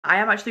I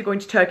am actually going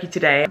to Turkey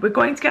today. We're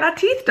going to get our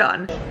teeth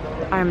done.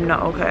 I am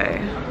not okay.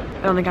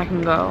 I don't think I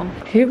can go.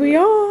 Here we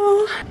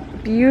are.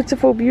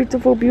 Beautiful,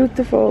 beautiful,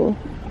 beautiful.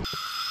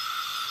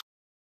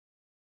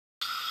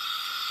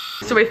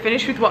 So we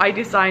finished with what I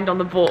designed on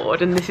the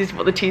board, and this is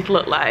what the teeth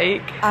look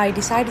like. I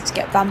decided to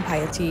get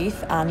vampire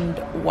teeth, and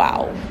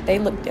wow, they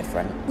look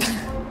different.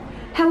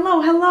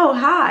 Hello, hello,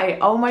 hi.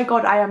 Oh my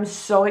god, I am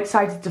so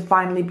excited to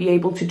finally be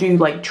able to do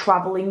like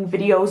traveling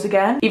videos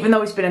again. Even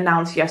though it's been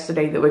announced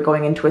yesterday that we're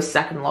going into a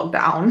second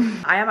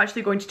lockdown. I am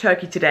actually going to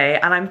Turkey today,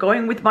 and I'm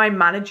going with my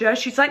manager.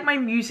 She's like my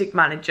music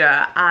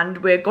manager, and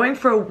we're going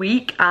for a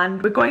week,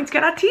 and we're going to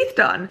get our teeth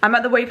done. I'm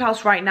at the Wave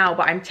House right now,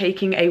 but I'm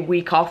taking a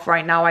week off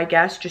right now, I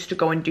guess, just to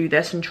go and do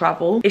this and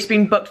travel. It's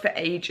been booked for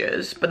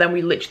ages, but then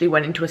we literally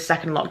went into a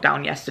second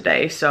lockdown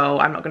yesterday, so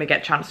I'm not gonna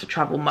get a chance to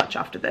travel much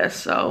after this,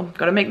 so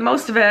gotta make the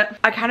most of it.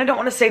 I kind of don't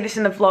want to say this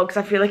in the vlog because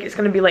I feel like it's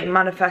going to be like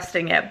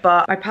manifesting it,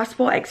 but my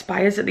passport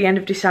expires at the end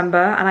of December,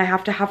 and I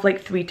have to have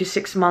like 3 to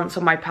 6 months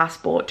on my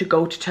passport to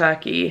go to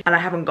Turkey, and I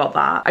haven't got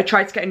that. I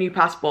tried to get a new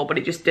passport, but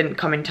it just didn't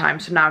come in time,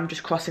 so now I'm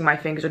just crossing my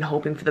fingers and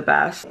hoping for the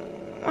best.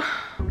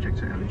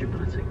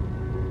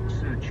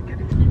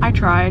 I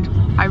tried.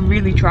 I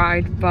really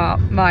tried, but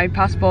my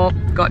passport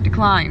got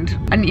declined.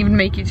 I didn't even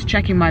make it to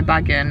checking my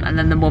bag in, and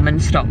then the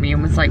woman stopped me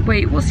and was like,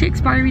 wait, what's the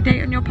expiry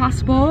date on your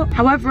passport?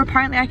 However,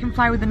 apparently I can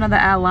fly with another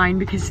airline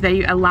because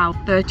they allow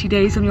 30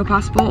 days on your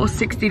passport or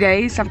 60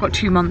 days. I've got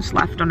 2 months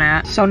left on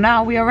it. So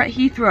now we are at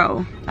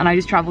Heathrow, and I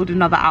just traveled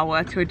another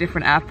hour to a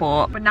different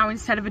airport. But now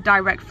instead of a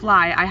direct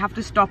flight, I have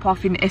to stop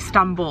off in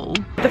Istanbul.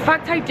 The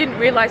fact I didn't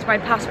realize my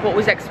passport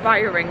was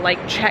expiring,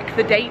 like check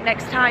the date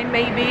next time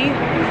maybe.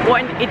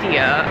 What an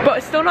idiot.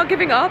 But still not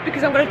giving up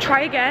because I'm gonna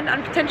try again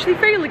and potentially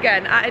fail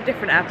again at a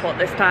different airport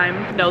this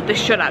time. No, this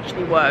should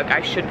actually work.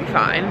 I should be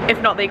fine.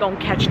 If not, they gonna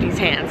catch these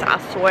hands. I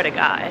swear to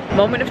God.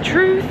 Moment of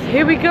truth.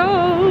 Here we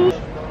go.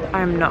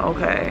 I'm not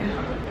okay.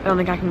 I don't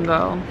think I can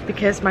go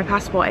because my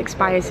passport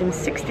expires in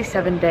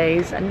 67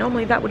 days, and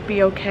normally that would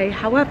be okay.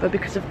 However,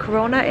 because of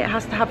Corona, it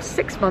has to have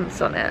 6 months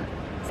on it.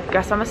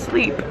 Guess I'm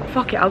asleep.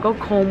 Fuck it, I'll go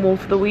Cornwall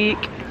for the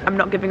week. I'm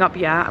not giving up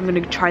yet. I'm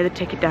gonna try the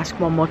ticket desk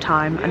one more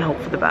time and hope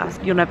for the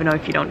best. You'll never know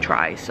if you don't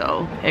try,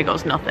 so here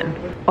goes nothing.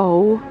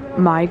 Oh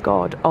my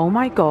god, oh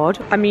my god.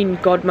 I mean,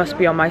 God must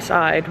be on my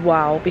side.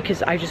 Wow,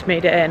 because I just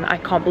made it in. I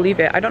can't believe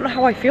it. I don't know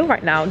how I feel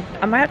right now.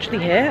 Am I actually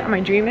here? Am I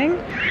dreaming?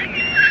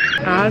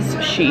 As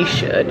she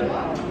should.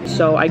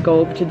 So I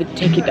go over to the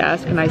ticket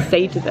desk and I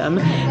say to them,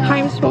 hi,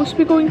 I'm supposed to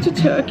be going to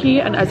Turkey.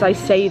 And as I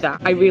say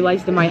that, I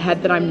realized in my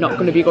head that I'm not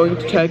going to be going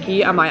to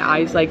Turkey, and my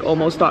eyes like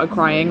almost started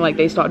crying, like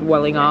they started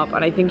welling up,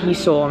 and I think he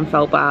saw and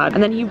felt bad.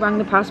 And then he rang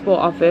the passport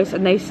office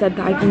and they said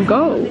that I can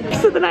go.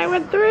 So then I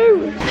went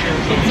through.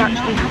 It's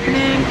actually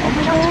happening. Oh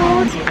my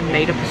god. I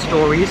made up a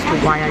story as to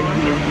why I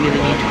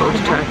really need to go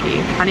to Turkey.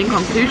 And in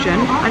conclusion,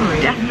 I'm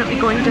definitely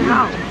going to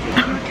hell.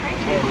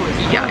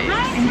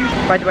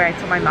 Yikes. By the way, I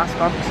took my mask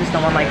off because there's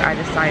no one like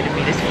either side of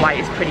me. This flight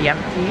is pretty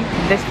empty.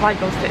 This flight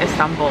goes to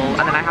Istanbul, and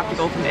then I have to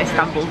go from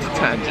Istanbul to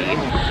Turkey.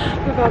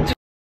 I'm about to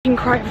f***ing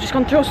cry. I've just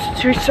gone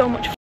through so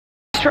much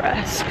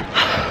stress.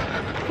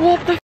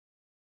 What the f***?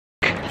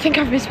 I think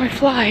I've missed my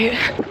flight.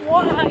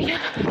 Why?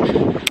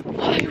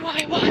 Why?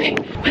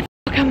 Where the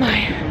f*** am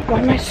I? Why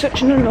am I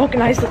such an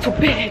unorganized little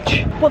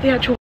bitch? What the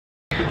actual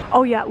f***?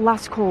 Oh yeah,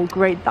 last call.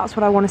 Great, that's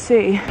what I want to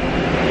see.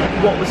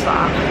 What was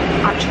that?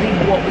 Actually,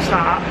 what was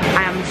that?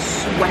 I am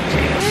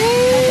sweating.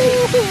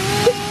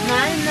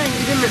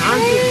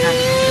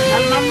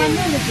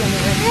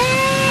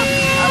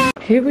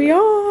 Here we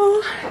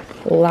are.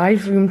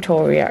 Live room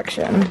tour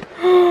reaction.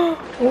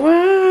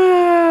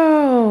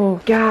 Wow.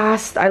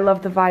 Gassed. I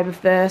love the vibe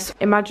of this.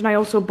 Imagine I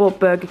also bought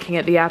Burger King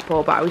at the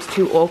airport, but I was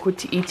too awkward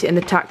to eat it in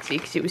the taxi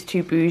because it was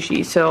too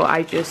bougie, so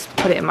I just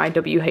put it in my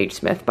WH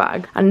Smith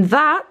bag. And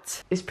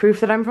that is proof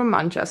that I'm from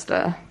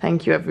Manchester.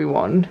 Thank you,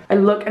 everyone. I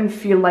look and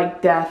feel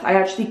like death. I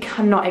actually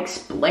cannot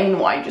explain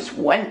what I just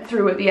went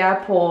through at the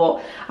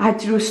airport. I had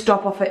to do a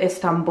stop off at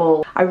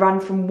Istanbul. I ran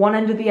from one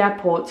end of the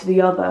airport to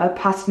the other,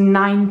 past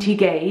 90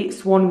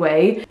 gates one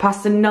way,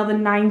 past another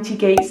 90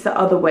 gates the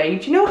other way.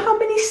 Do you know how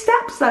many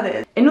steps that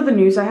is? In other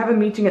news, I have a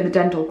meeting at the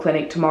dental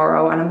clinic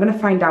tomorrow, and I'm gonna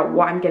find out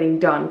what I'm getting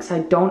done because I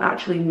don't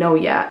actually know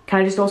yet. Can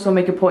I just also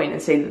make a point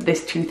and say that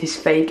this tooth is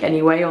fake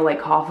anyway, or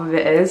like half of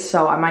it is,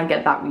 so I might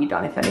get that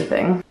redone if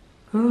anything.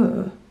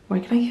 Ooh. Why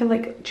can I hear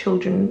like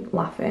children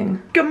laughing?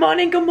 Good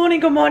morning, good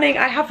morning, good morning.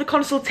 I have the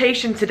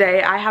consultation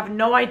today. I have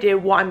no idea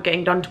what I'm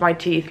getting done to my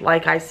teeth,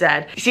 like I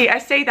said. You see, I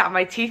say that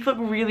my teeth look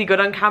really good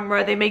on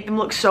camera. They make them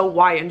look so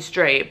white and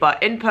straight,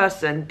 but in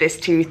person, this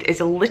tooth is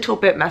a little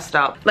bit messed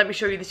up. Let me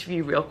show you this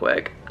view real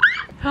quick.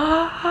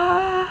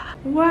 Wow.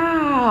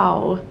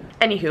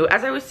 Anywho,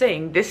 as I was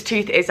saying, this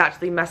tooth is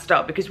actually messed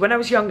up because when I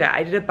was younger,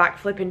 I did a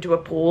backflip into a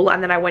pool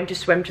and then I went to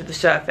swim to the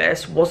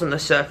surface. Wasn't the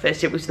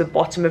surface, it was the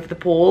bottom of the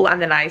pool, and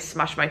then I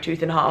smashed my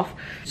tooth in half.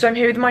 So I'm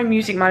here with my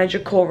music manager,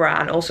 Cora,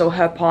 and also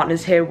her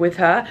partner's here with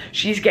her.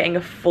 She's getting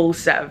a full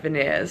set of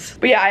veneers.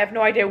 But yeah, I have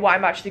no idea what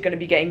I'm actually going to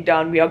be getting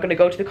done. We are going to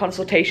go to the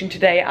consultation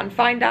today and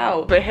find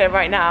out. We're here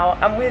right now.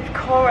 I'm with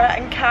Cora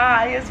and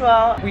Kai as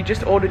well. We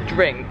just ordered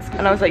drinks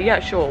and I was like, yeah,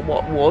 sure,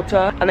 what,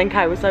 water? And then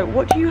Kai was like,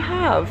 what do you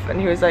have? And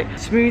he was like,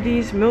 smoothies,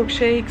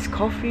 milkshakes,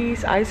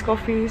 coffees, iced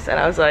coffees. And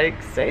I was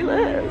like, say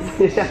less.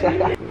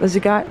 There's a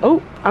guy,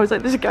 oh, I was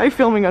like, there's a guy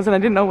filming us and I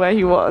didn't know where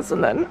he was,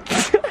 and then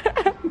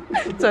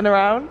turn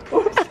around.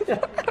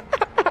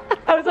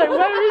 I was like,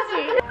 where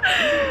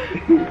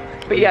is he?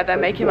 But yeah, they're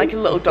making like a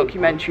little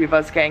documentary of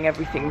us getting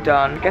everything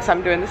done. Guess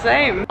I'm doing the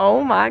same.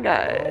 Oh my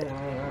god.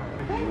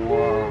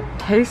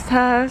 Taste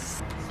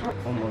test.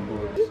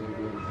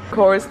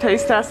 Cora's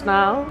taste test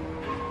now.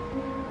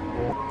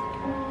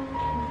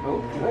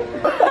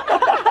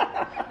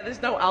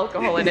 There's no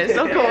alcohol in it,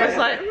 so Cora's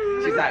like,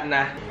 she's like,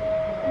 nah.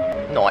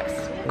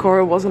 Nice.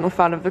 Cora wasn't a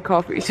fan of the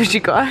coffee, so she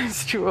got a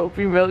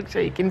strawberry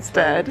milkshake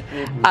instead,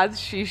 as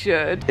she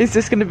should. Is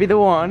this gonna be the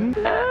one?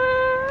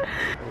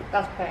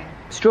 That's pink.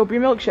 Strawberry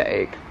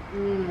milkshake.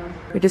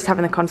 We're just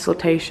having a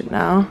consultation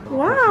now.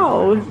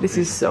 Wow, this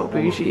is so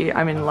bougie.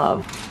 I'm in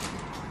love.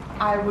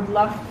 I would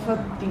love for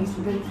these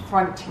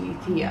front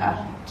teeth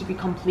here to be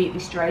completely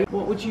straight.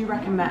 What would you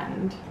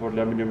recommend? For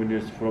laminate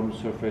veneers from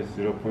surface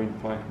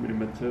 0.5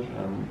 millimeter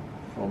and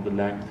from the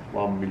length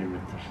 1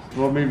 millimeter.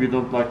 For me, we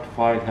don't like to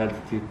file healthy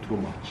teeth too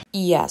much.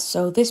 Yeah,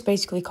 so this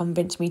basically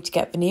convinced me to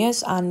get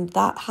veneers, and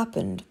that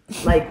happened.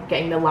 Like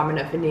getting the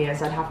laminate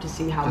veneers, I'd have to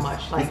see how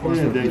much like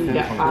you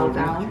get filed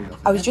down.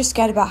 I was just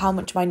scared about how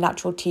much my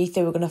natural teeth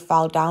they were going to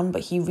file down,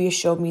 but he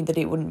reassured me that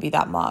it wouldn't be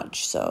that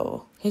much,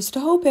 so here's to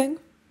hoping.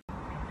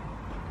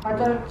 I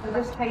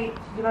just hate,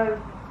 you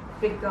know,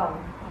 big gum.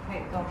 I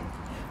hate gum.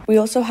 We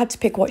also had to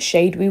pick what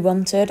shade we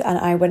wanted, and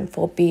I went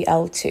for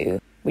BL2,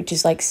 which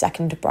is like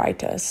second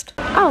brightest.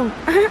 Oh,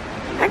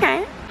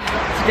 okay.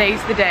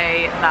 Today's the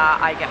day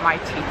that I get my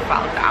teeth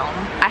filed down.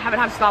 I haven't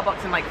had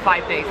Starbucks in like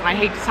 5 days, and I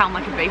hate to sound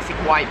like a basic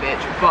white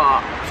bitch,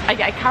 but I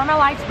get a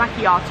caramelized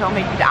macchiato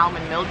made with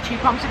almond milk, 2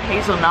 pumps of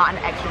hazelnut, and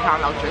extra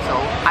caramel drizzle.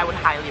 I would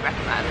highly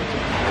recommend.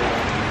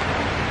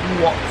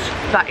 What?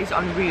 That is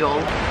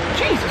unreal.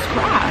 Jesus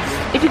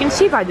Christ. If you can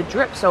see by the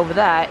drips over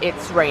there,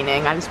 it's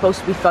raining and it's supposed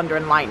to be thunder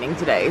and lightning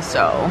today,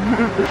 so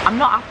I'm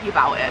not happy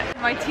about it.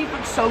 My teeth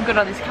look so good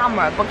on this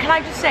camera, but can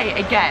I just say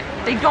again,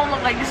 they don't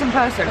look like this in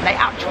person. They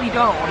actually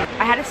don't.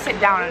 I had to sit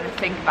down and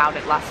think about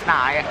it last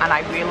night, and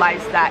I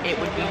realized that it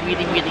would be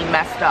really, really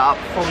messed up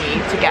for me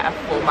to get a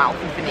full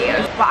mouth of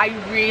veneers, but I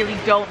really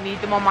don't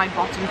need them on my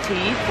bottom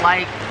teeth,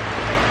 like,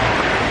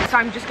 so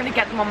I'm just gonna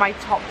get them on my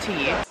top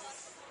teeth.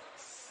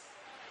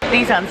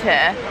 These ones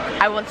here,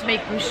 I want to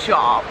make them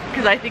sharp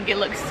because I think it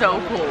looks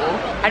so cool.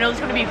 I know there's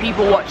going to be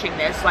people watching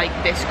this like,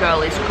 this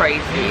girl is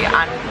crazy,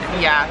 and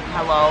yeah,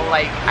 hello,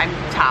 like, I'm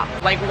tapped.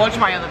 Like, watch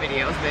my other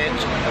videos,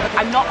 bitch.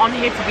 I'm not on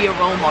here to be a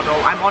role model.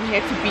 I'm on here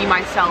to be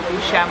myself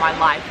and share my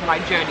life and my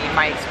journey and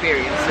my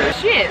experiences.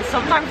 Shit,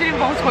 sometimes it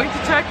involves going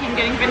to Turkey and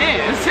getting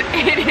veneers.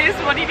 It is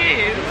what it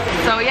is.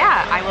 So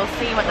yeah, I will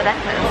see you at the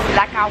dentist.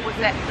 Like I was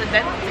at the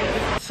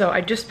dentist. So I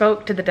just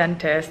spoke to the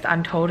dentist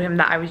and told him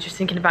that I was just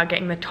thinking about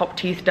getting the top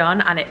teeth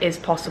done, and it is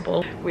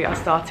possible. We are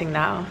starting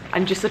now.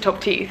 And just the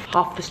top teeth,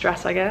 half the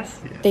stress, I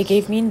guess. They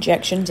gave me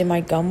injections in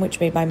my gum,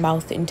 which made my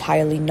mouth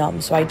entirely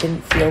numb, so I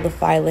didn't feel the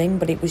filing,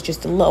 but it was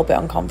just a little bit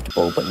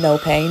uncomfortable, but no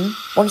pain.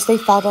 Once they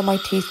filed all my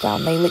teeth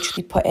down, they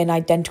literally put in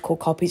identical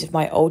copies of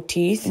my old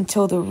teeth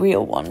until the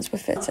real ones were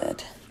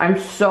fitted. I'm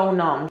so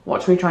numb.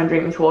 Watch me try and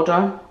drink this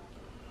water.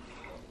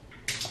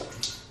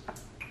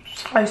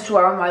 I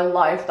swear on my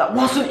life, that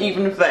wasn't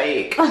even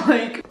fake.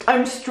 Like,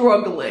 I'm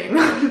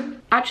struggling.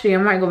 Actually, I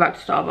might go back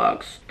to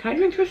Starbucks. Can I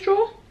drink through a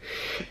straw?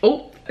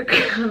 Oh,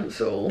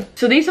 cancel.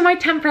 So these are my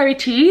temporary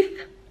teeth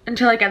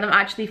until I get them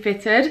actually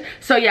fitted.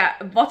 So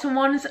yeah, bottom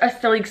ones are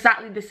still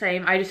exactly the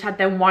same. I just had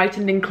them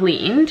whitened and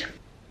cleaned.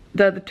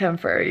 They're the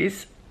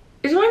temporaries.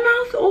 Is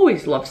my mouth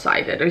always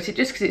lopsided, or is it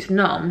just because it's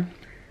numb?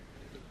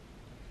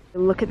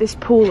 Look at this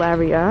pool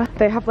area.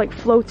 They have like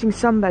floating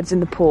sunbeds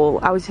in the pool.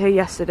 I was here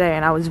yesterday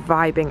and I was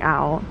vibing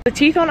out. The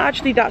teeth aren't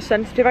actually that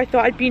sensitive. I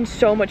thought I'd be in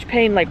so much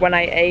pain like when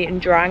I ate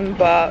and drank,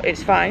 but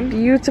it's fine.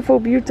 Beautiful,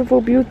 beautiful,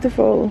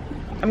 beautiful.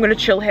 I'm gonna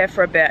chill here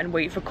for a bit and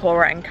wait for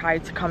Cora and Kai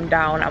to come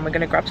down, and we're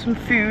gonna grab some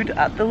food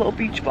at the little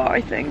beach bar, I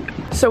think.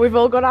 So we've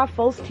all got our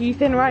false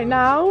teeth in right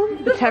now,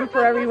 the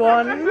temporary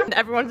one.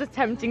 Everyone's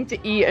attempting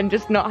to eat and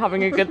just not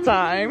having a good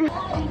time.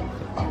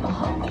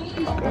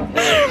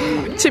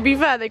 To be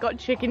fair, they got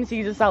chicken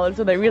Caesar salad,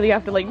 so they really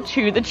have to like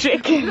chew the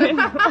chicken.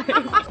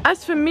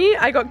 As for me,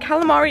 I got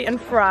calamari and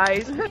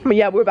fries. But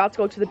yeah, we're about to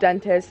go to the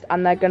dentist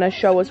and they're gonna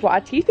show us what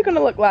our teeth are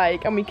gonna look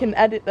like, and we can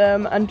edit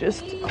them and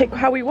just pick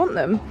how we want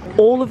them.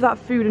 All of that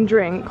food and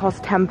drink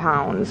cost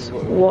 £10.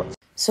 What?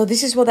 So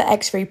this is what the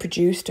x-ray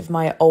produced of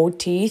my old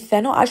teeth.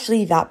 They're not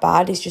actually that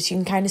bad. It's just you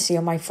can kind of see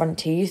on my front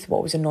teeth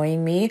what was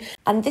annoying me.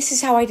 And this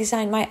is how I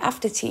designed my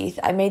after teeth.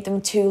 I made them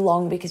too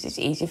long because it's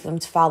easier for them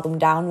to file them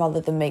down rather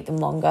than make them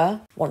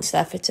longer once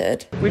they're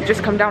fitted. We've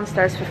just come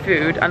downstairs for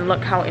food and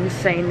look how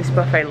insane this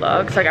buffet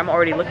looks. Like I'm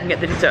already looking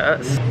at the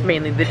desserts,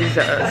 mainly the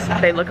desserts.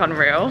 They look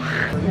unreal.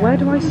 Where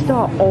do I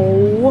start?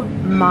 Oh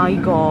my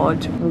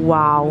god.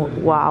 Wow,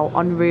 wow,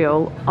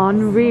 unreal,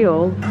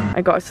 unreal.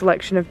 I got a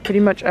selection of pretty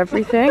much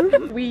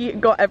everything. We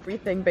got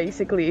everything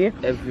basically.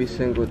 Every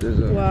single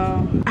dessert.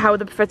 Wow. How are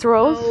the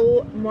profiteroles?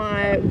 Oh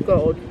my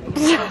god.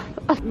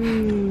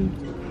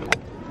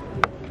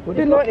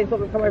 Good lightning's not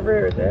gonna come over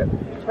here, is it?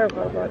 It's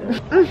terrified of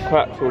lightning.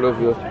 Cracks all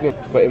over your skin,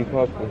 but in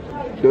purple.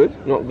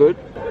 Good? Not good?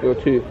 Your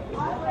tooth.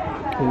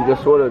 You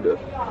just swallowed it.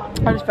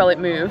 I just felt it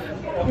move.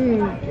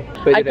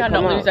 So I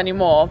cannot lose any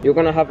more. You're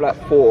gonna have like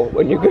 4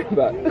 when you go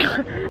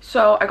back.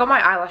 So I got my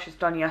eyelashes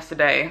done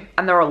yesterday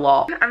and they're a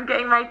lot. I'm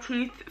getting my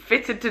teeth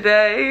fitted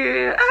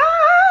today.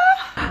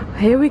 Ah!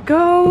 Here we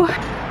go.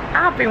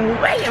 I've been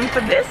waiting for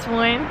this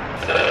one.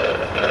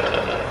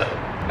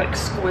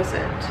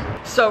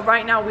 Exquisite. So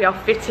right now we are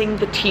fitting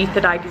the teeth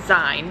that I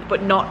designed,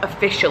 but not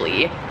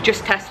officially,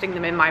 just testing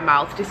them in my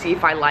mouth to see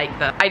if I like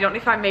them. I don't know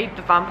if I made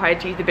the vampire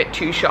teeth a bit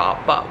too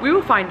sharp, but we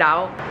will find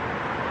out.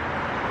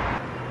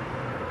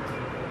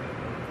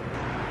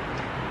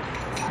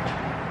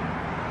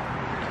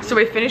 So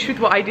we finished with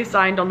what I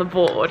designed on the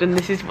board and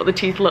this is what the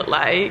teeth look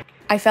like.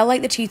 I felt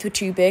like the teeth were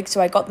too big,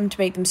 so I got them to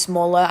make them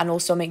smaller and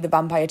also make the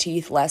vampire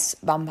teeth less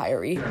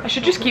vampire-y. I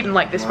should just keep them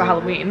like this for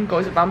Halloween, go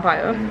as a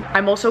vampire.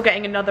 I'm also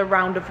getting another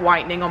round of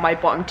whitening on my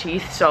bottom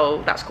teeth,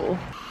 so that's cool.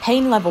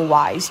 Pain level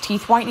wise,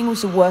 teeth whitening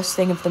was the worst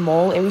thing of them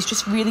all. It was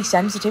just really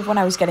sensitive when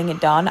I was getting it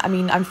done. I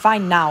mean, I'm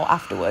fine now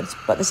afterwards,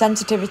 but the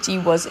sensitivity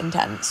was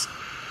intense.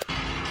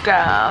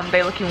 Damn,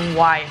 they're looking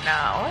white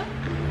now.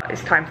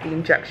 It's time for the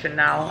injection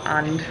now,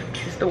 and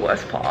this is the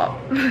worst part.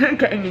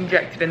 Getting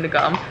injected in the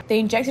gum. They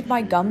injected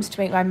my gums to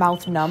make my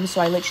mouth numb,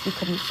 so I literally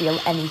couldn't feel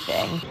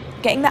anything.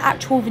 Getting the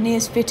actual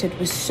veneers fitted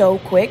was so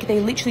quick. They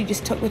literally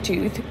just took the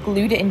tooth,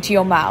 glued it into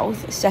your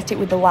mouth, set it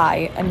with the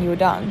light, and you were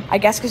done. I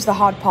guess because the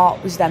hard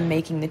part was them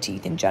making the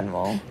teeth in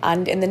general.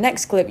 And in the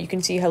next clip, you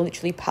can see her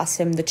literally pass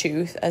him the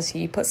tooth as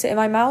he puts it in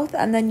my mouth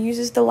and then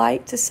uses the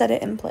light to set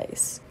it in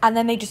place. And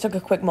then they just took a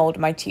quick mold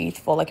of my teeth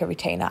for like a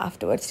retainer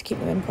afterwards to keep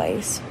them in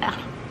place.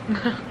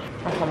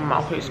 My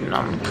mouth is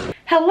numb.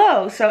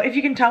 Hello, so if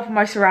you can tell from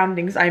my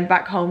surroundings, I'm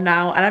back home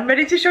now and I'm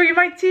ready to show you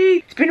my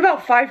teeth. It's been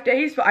about 5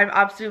 days, but I'm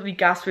absolutely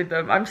gassed with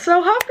them. I'm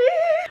so happy.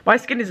 My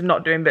skin is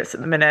not doing bits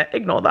at the minute.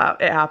 Ignore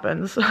that, it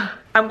happens.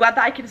 I'm glad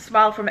that I can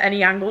smile from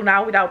any angle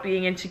now without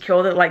being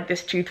insecure that like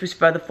this tooth was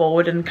further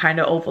forward and kind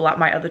of overlapped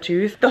my other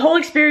tooth. The whole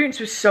experience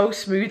was so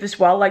smooth as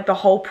well, like the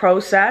whole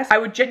process. I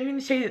would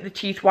genuinely say that the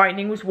teeth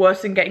whitening was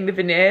worse than getting the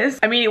veneers.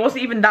 I mean, it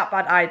wasn't even that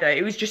bad either.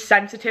 It was just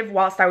sensitive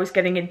whilst I was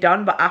getting it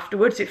done, but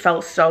afterwards it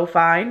felt so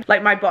fine.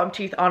 Like my bottom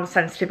teeth aren't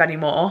sensitive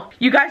anymore.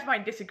 You guys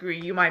might disagree.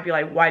 You might be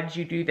like, why did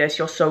you do this?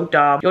 You're so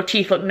dumb. Your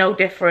teeth look no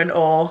different,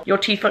 or your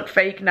teeth look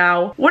fake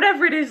now.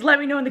 Whatever it is, let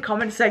me know in the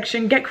comment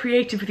section. Get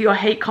creative with your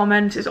hate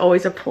comments. It's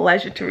always a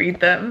pleasure to read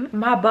them.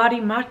 My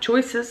body, my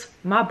choices.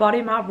 My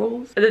body, my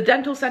rules. The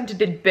dental center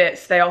did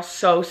bits. They are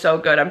so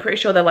good. I'm pretty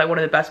sure they're like one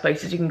of the best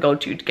places you can go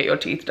to get your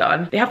teeth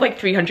done. They have like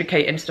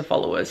 300k Insta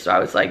followers, so I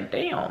was like,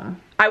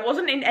 damn. I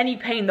wasn't in any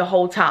pain the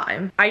whole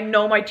time. I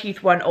know my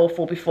teeth weren't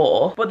awful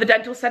before, but the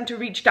dental center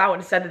reached out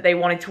and said that they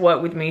wanted to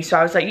work with me, so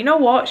I was like, you know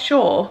what,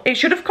 sure. It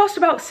should have cost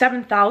about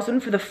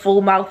 7,000 for the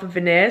full mouth of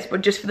veneers, but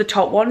just for the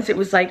top ones, it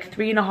was like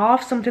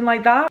 3.5, something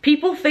like that.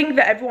 People think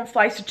that everyone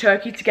flies to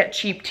Turkey to get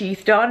cheap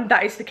teeth done.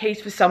 That is the case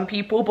for some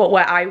people, but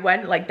where I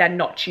went, like, they're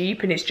not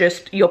cheap, and it's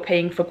just, you're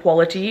paying for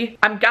quality.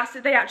 I'm gassed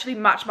that they actually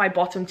match my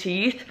bottom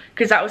teeth,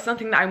 because that was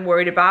something that I'm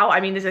worried about.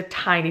 I mean, there's a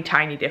tiny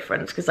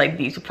difference, because like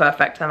these are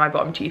perfect, and my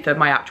bottom teeth are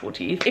my actual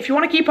teeth. If you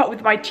want to keep up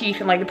with my teeth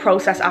and like the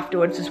process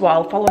afterwards as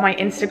well, follow my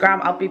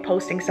Instagram. I'll be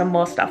posting some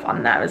more stuff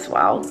on there as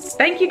well.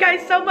 Thank you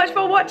guys so much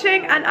for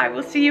watching, and I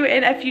will see you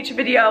in a future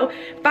video.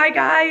 Bye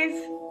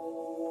guys.